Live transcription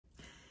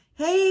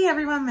Hey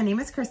everyone, my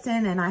name is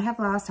Kristen and I have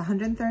lost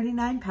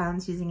 139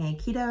 pounds using a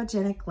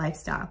ketogenic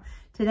lifestyle.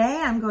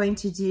 Today I'm going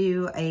to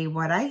do a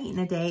what I eat in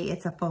a day.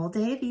 It's a full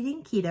day of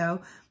eating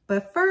keto,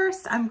 but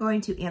first I'm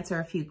going to answer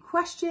a few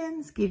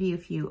questions, give you a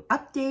few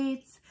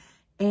updates,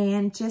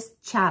 and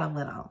just chat a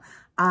little.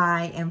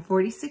 I am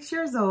 46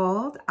 years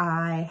old,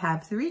 I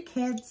have 3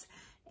 kids,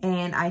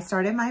 and I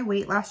started my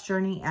weight loss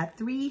journey at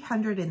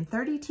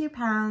 332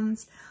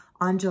 pounds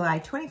on July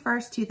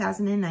 21st,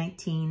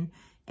 2019.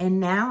 And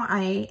now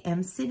I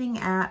am sitting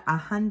at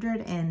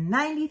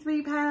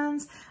 193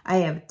 pounds. I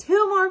have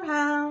 2 more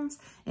pounds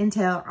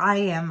until I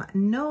am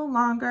no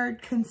longer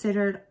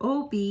considered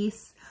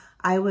obese.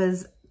 I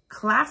was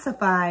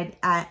classified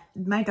at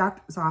my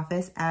doctor's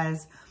office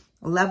as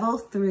level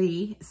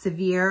 3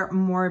 severe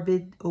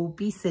morbid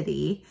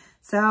obesity.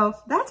 So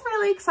that's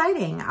really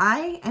exciting.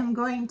 I am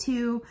going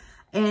to,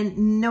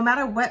 and no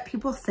matter what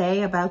people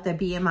say about the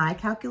BMI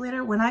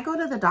calculator, when I go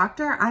to the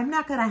doctor, I'm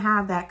not going to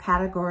have that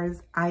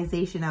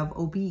categorization of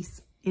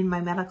obese in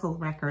my medical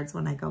records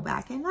when I go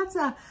back. And that's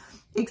a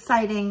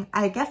exciting,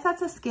 I guess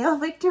that's a scale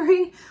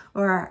victory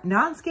or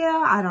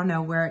non-scale. I don't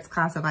know where it's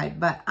classified,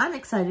 but I'm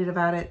excited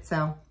about it.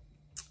 So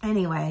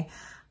anyway,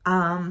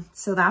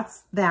 so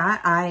that's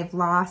that. I've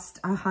lost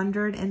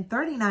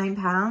 139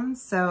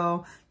 pounds.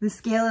 So the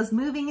scale is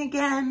moving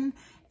again.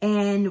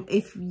 And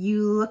if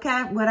you look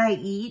at what I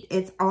eat,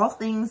 it's all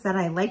things that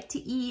I like to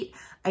eat.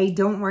 I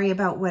don't worry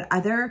about what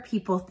other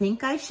people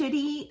think I should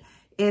eat.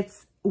 It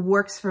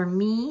works for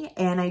me,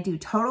 and I do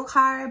total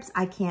carbs.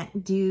 I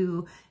can't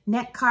do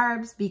net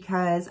carbs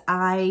because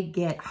I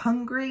get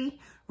hungry,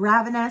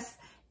 ravenous,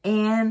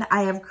 and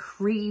I have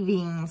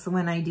cravings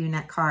when I do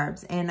net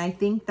carbs. And I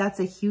think that's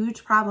a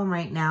huge problem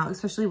right now,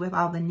 especially with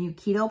all the new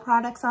keto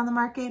products on the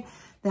market,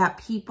 that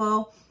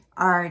people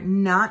are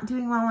not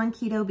doing well on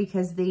keto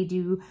because they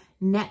do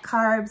net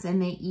carbs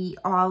and they eat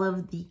all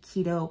of the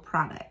keto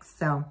products.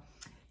 So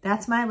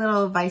that's my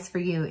little advice for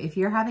you. If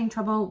you're having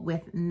trouble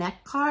with net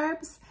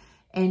carbs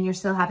and you're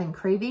still having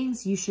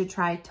cravings, you should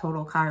try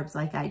total carbs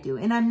like I do.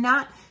 And I'm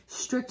not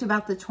strict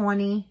about the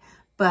 20,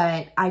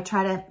 but I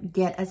try to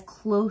get as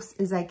close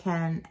as I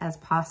can as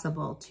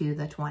possible to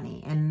the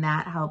 20. And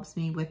that helps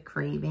me with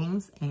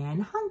cravings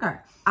and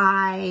hunger.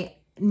 I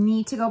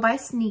need to go buy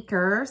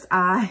sneakers.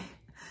 I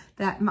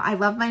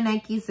love my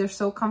Nikes. They're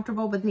so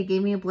comfortable, but they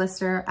gave me a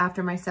blister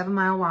after my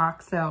 7-mile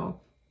walk. So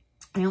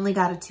I only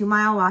got a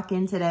 2-mile walk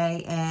in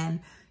today, and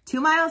 2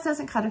 miles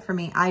doesn't cut it for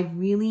me. I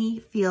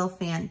really feel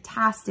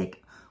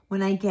fantastic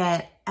when I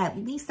get at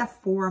least a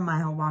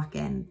 4-mile walk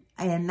in,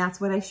 and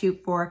that's what I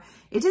shoot for.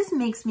 It just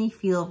makes me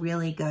feel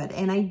really good.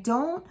 And I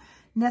don't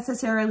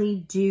necessarily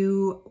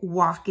do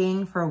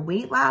walking for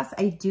weight loss.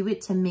 I do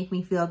it to make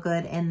me feel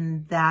good,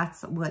 and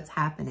that's what's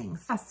happening.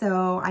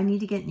 So I need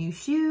to get new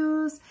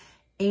shoes,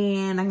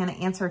 and I'm going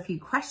to answer a few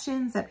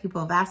questions that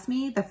people have asked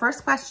me. The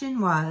first question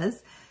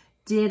was,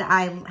 did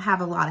I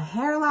have a lot of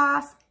hair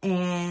loss?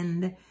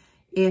 And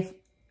if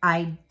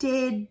I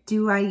did,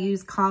 do I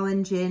use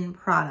collagen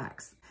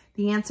products?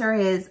 The answer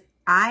is,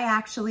 I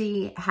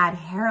actually had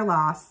hair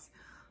loss,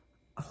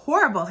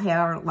 horrible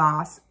hair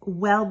loss,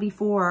 well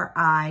before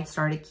I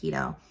started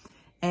keto.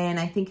 And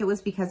I think it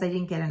was because I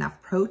didn't get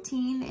enough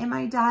protein in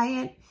my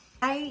diet.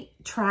 I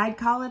tried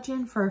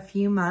collagen for a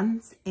few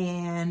months,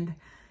 and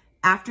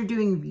after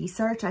doing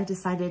research, I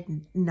decided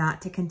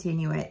not to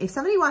continue it. If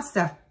somebody wants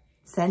to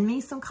send me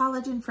some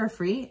collagen for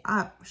free,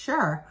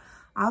 sure,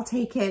 I'll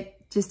take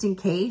it just in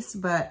case,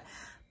 but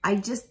I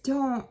just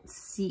I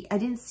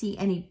didn't see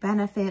any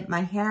benefit.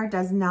 My hair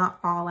does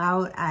not fall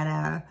out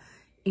at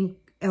an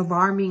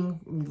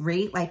alarming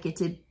rate like it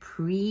did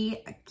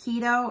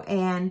pre-keto.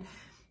 And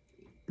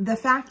the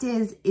fact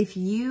is, if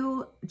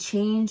you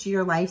change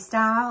your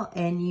lifestyle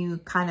and you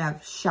kind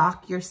of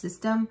shock your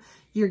system,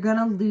 you're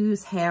gonna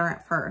lose hair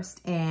at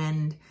first.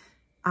 And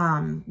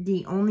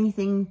the only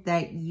thing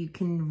that you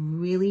can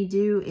really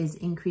do is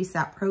increase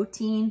that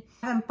protein.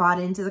 I haven't bought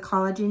into the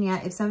collagen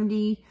yet. If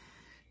somebody,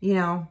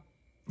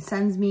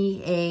 sends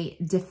me a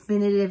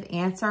definitive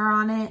answer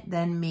on it,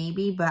 then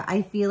maybe, but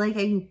I feel like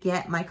I can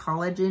get my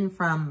collagen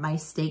from my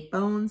steak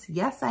bones.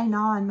 Yes, I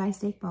gnaw on my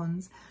steak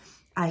bones.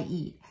 I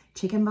eat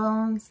chicken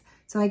bones.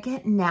 So I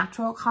get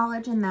natural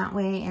collagen that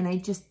way, and I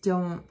just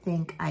don't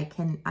think I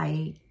can,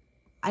 I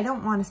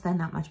don't want to spend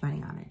that much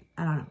money on it.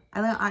 I don't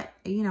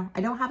know.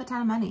 I don't have a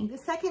ton of money. The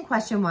second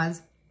question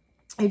was,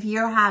 if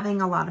you're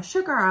having a lot of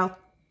sugar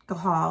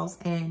alcohols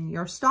and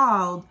you're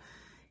stalled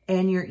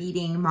and you're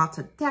eating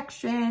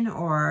maltodextrin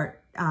or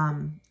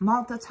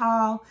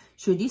maltitol,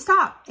 should you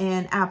stop?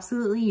 And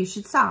absolutely, you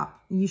should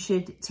stop. You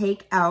should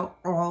take out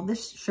all the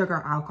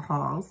sugar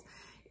alcohols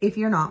if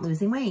you're not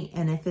losing weight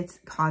and if it's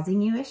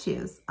causing you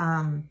issues.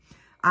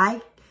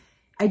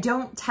 I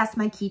don't test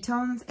my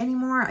ketones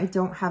anymore. I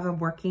don't have a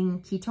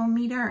working ketone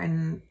meter.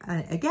 And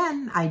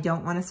again, I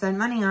don't want to spend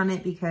money on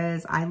it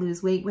because I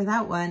lose weight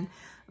without one.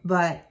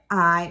 But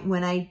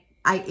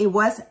it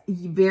was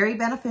very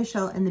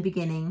beneficial in the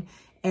beginning,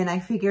 and I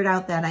figured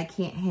out that I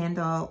can't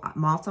handle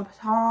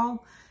maltitol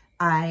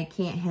I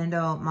can't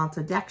handle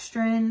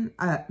maltodextrin,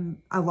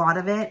 a lot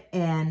of it.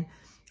 And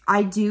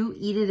I do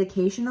eat it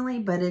occasionally,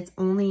 but it's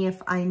only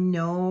if I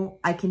know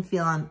I can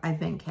feel I've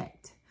been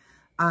kicked.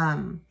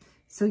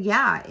 So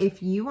yeah,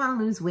 if you want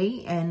to lose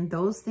weight and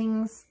those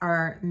things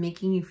are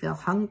making you feel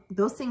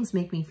those things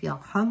make me feel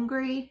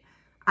hungry.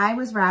 I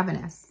was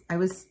ravenous. I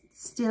was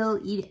still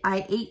eating.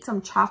 I ate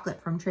some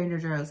chocolate from Trader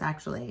Joe's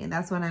actually. And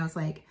that's when I was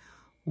like,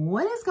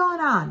 what is going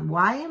on?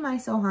 Why am I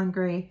so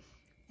hungry?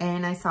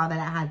 And I saw that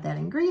it had that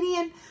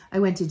ingredient. I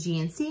went to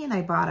GNC and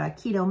I bought a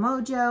Keto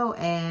Mojo,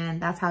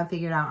 and that's how I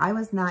figured out I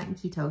was not in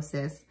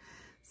ketosis.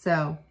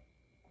 So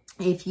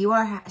if you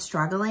are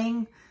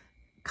struggling,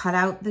 cut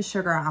out the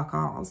sugar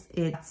alcohols.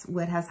 It's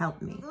what has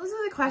helped me. Those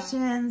are the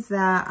questions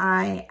that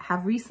I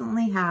have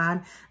recently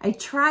had. I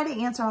try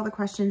to answer all the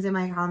questions in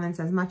my comments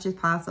as much as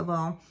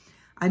possible.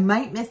 I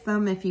might miss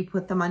them if you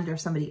put them under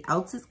somebody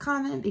else's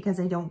comment because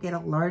I don't get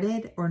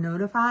alerted or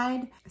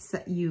notified. So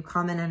you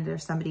comment under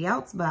somebody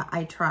else, but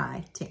I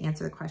try to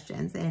answer the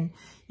questions. And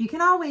you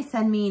can always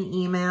send me an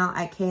email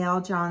at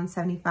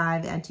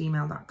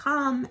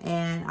kljohn75@gmail.com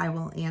and I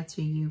will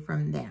answer you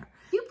from there.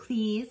 You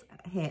please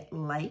hit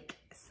like,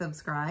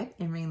 subscribe,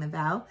 and ring the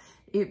bell.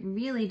 It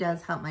really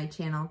does help my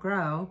channel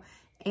grow.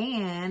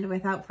 And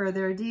without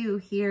further ado,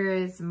 here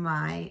is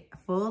my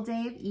full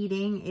day of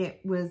eating.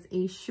 It was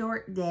a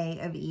short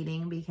day of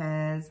eating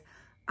because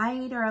I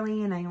ate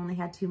early and I only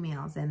had 2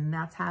 meals, and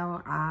that's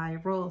how I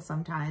roll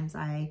sometimes.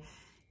 I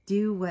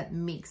do what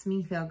makes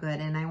me feel good,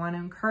 and I want to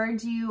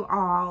encourage you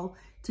all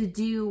to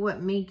do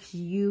what makes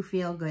you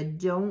feel good.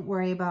 Don't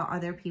worry about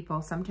other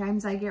people.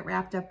 Sometimes I get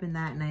wrapped up in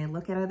that and I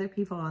look at other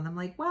people and I'm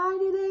like, why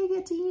do they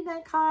get to eat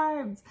that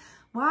carbs?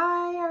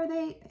 Why are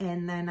they?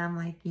 And then I'm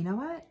like, you know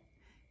what?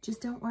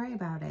 Just don't worry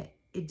about it.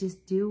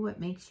 Just do what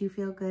makes you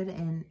feel good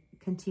and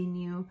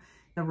continue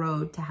the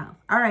road to health.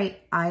 All right,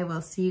 I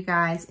will see you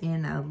guys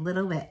in a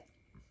little bit.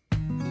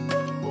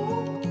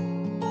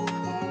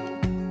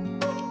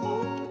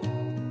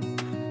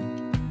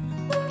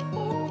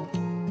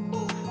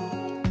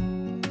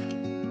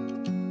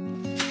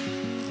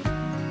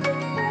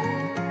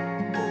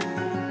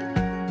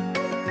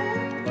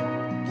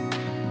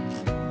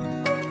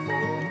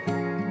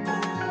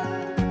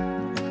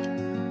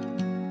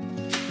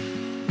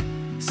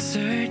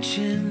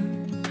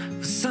 Searching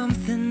for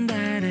something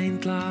that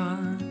ain't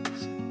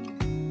lost.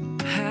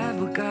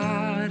 Have we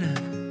got it?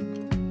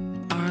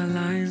 Our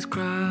lines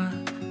crossed.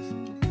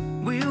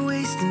 We're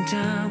wasting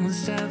time on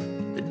stuff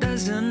that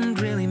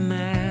doesn't really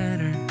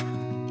matter,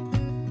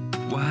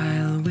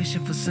 while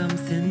wishing for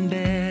something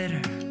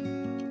better.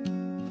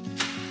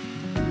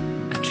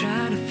 I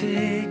try to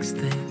fix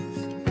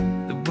things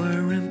that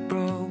weren't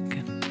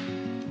broken,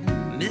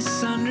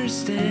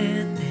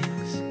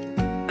 misunderstandings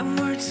and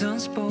words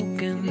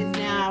unspoken. It is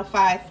now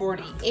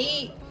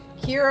 5:48.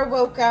 Kira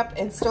woke up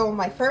and stole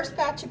my first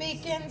batch of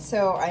bacon,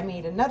 so I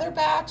made another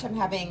batch. I'm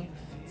having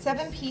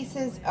 7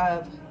 pieces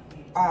of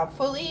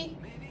fully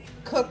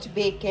cooked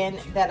bacon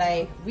that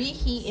I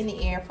reheat in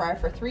the air fryer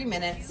for 3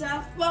 minutes.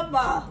 That's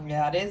Papa.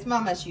 Yeah, it is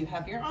Mama's. You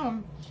have your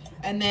own.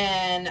 And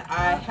then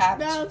I have...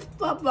 That's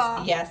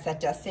Papa. Yes, that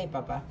does say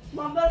Papa.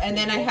 Mama, And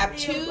then I have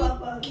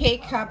 2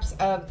 K-cups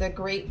of the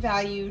Great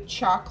Value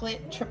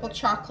chocolate, triple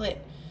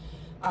chocolate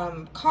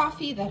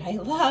coffee that I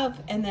love.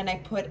 And then I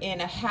put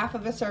in a half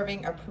of a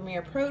serving of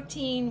Premier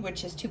Protein,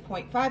 which is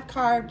 2.5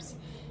 carbs,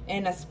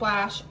 and a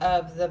splash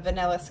of the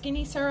vanilla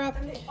skinny syrup.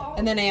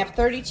 And then I have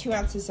 32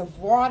 ounces of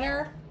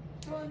water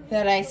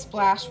that I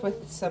splash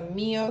with some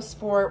Mio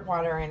Sport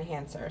water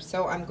enhancer.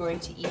 So I'm going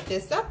to eat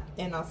this up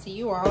and I'll see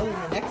you all in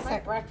the next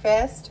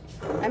breakfast.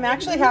 I'm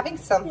actually having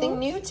something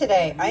new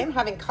today. I am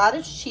having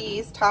cottage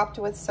cheese topped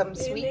with some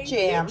sweet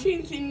jam.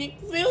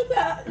 Feel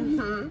that.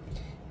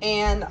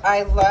 And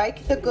I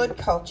like the Good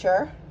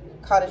Culture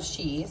cottage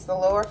cheese, the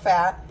lower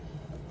fat,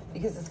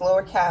 because it's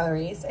lower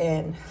calories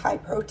and high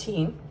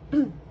protein,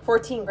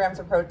 14 grams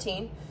of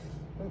protein.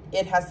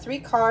 It has 3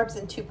 carbs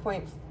and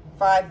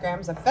 2.5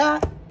 grams of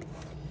fat.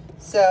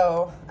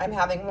 So I'm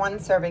having 1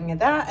 serving of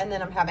that, and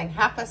then I'm having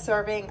half a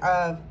serving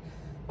of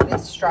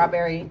this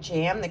strawberry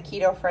jam, the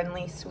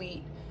keto-friendly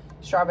sweet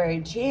strawberry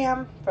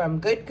jam from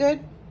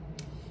Good.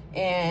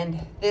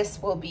 And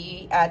this will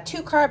be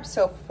 2 carbs,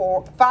 so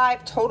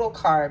 5 total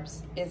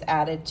carbs is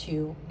added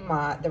to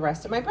the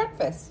rest of my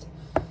breakfast.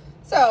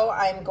 So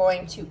I'm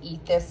going to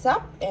eat this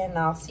up, and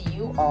I'll see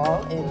you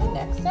all in the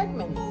next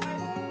segment.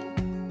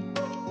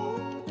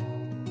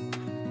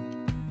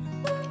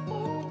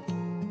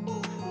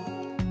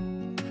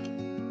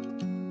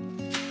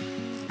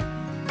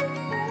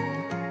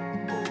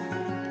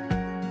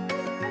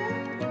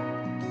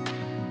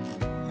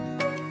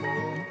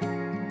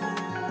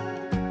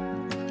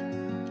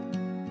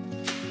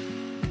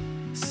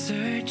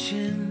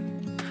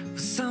 Searching for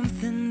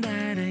something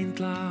that ain't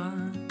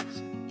lost.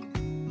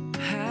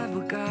 Have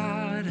we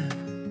got it?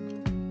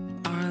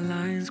 Our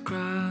lines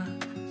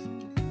crossed.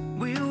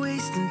 We're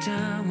wasting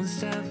time on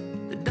stuff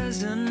that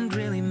doesn't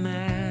really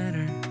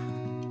matter,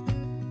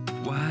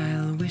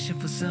 while wishing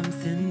for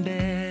something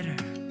better.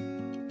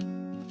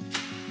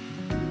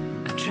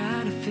 I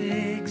try to fix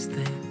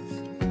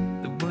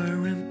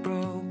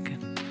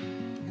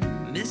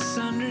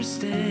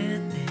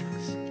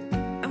misunderstandings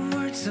and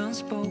words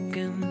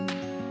unspoken.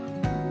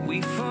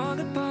 We fall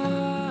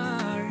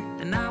apart,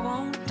 and I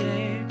won't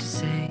dare to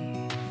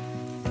say,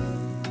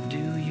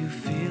 do you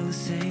feel the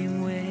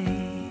same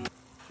way?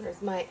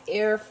 Here's my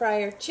air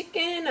fryer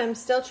chicken. I'm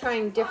still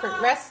trying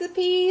different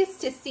recipes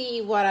to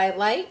see what I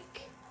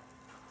like.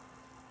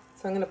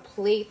 So I'm gonna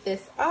plate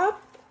this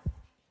up.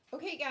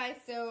 Okay guys,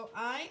 so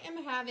I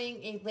am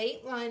having a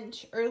late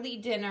lunch, early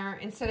dinner.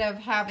 Instead of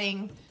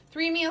having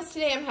 3 meals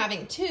today, I'm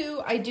having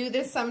 2. I do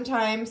this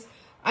sometimes.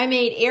 I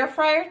made air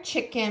fryer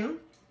chicken.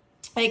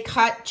 I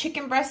cut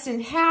chicken breast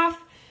in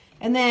half,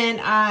 and then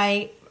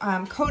I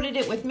coated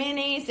it with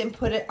mayonnaise and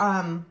put it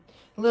a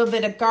little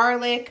bit of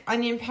garlic,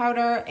 onion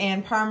powder,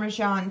 and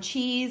Parmesan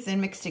cheese, and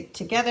mixed it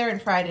together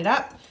and fried it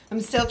up. I'm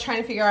still trying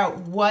to figure out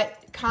what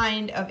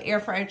kind of air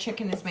fryer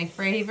chicken is my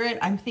favorite.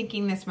 I'm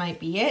thinking this might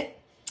be it.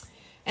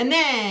 And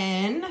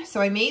then,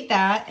 so I made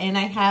that, and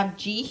I have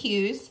G.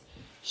 Hughes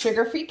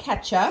sugar-free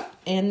ketchup,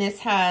 and this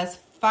has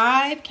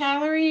 5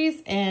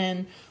 calories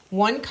and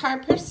 1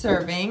 carb per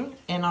serving,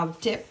 and I'll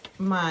dip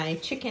my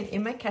chicken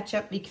in my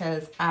ketchup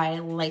because I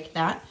like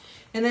that.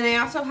 And then I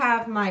also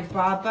have my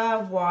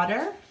Baba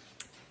water,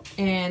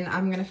 and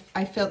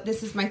I filled,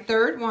 this is my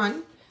 3rd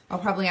one. I'll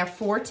probably have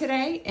 4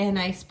 today, and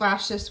I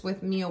splash this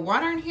with Mio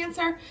water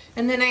enhancer,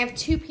 and then I have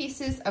 2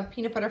 pieces of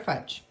peanut butter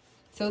fudge.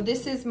 So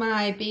this is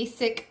my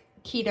basic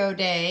keto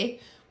day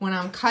when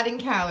I'm cutting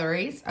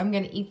calories. I'm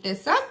gonna eat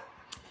this up.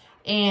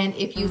 And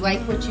if you like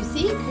what you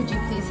see, could you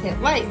please hit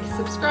like,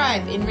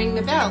 subscribe, and ring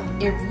the bell?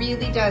 It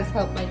really does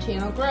help my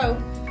channel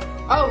grow.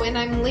 Oh, and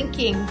I'm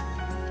linking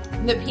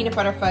the peanut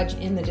butter fudge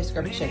in the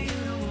description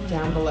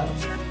down below.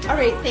 All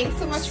right, thanks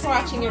so much for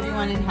watching,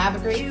 everyone, and have a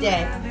great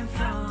day.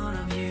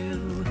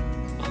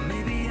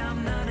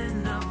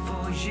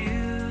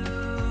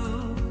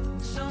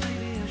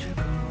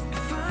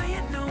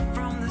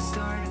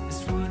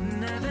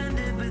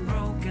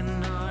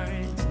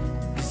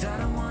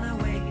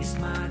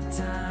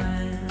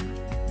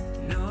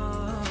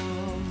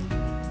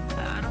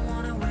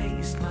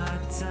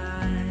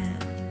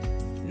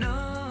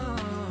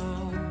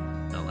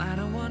 I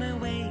don't wanna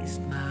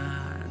waste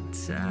my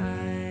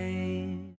time.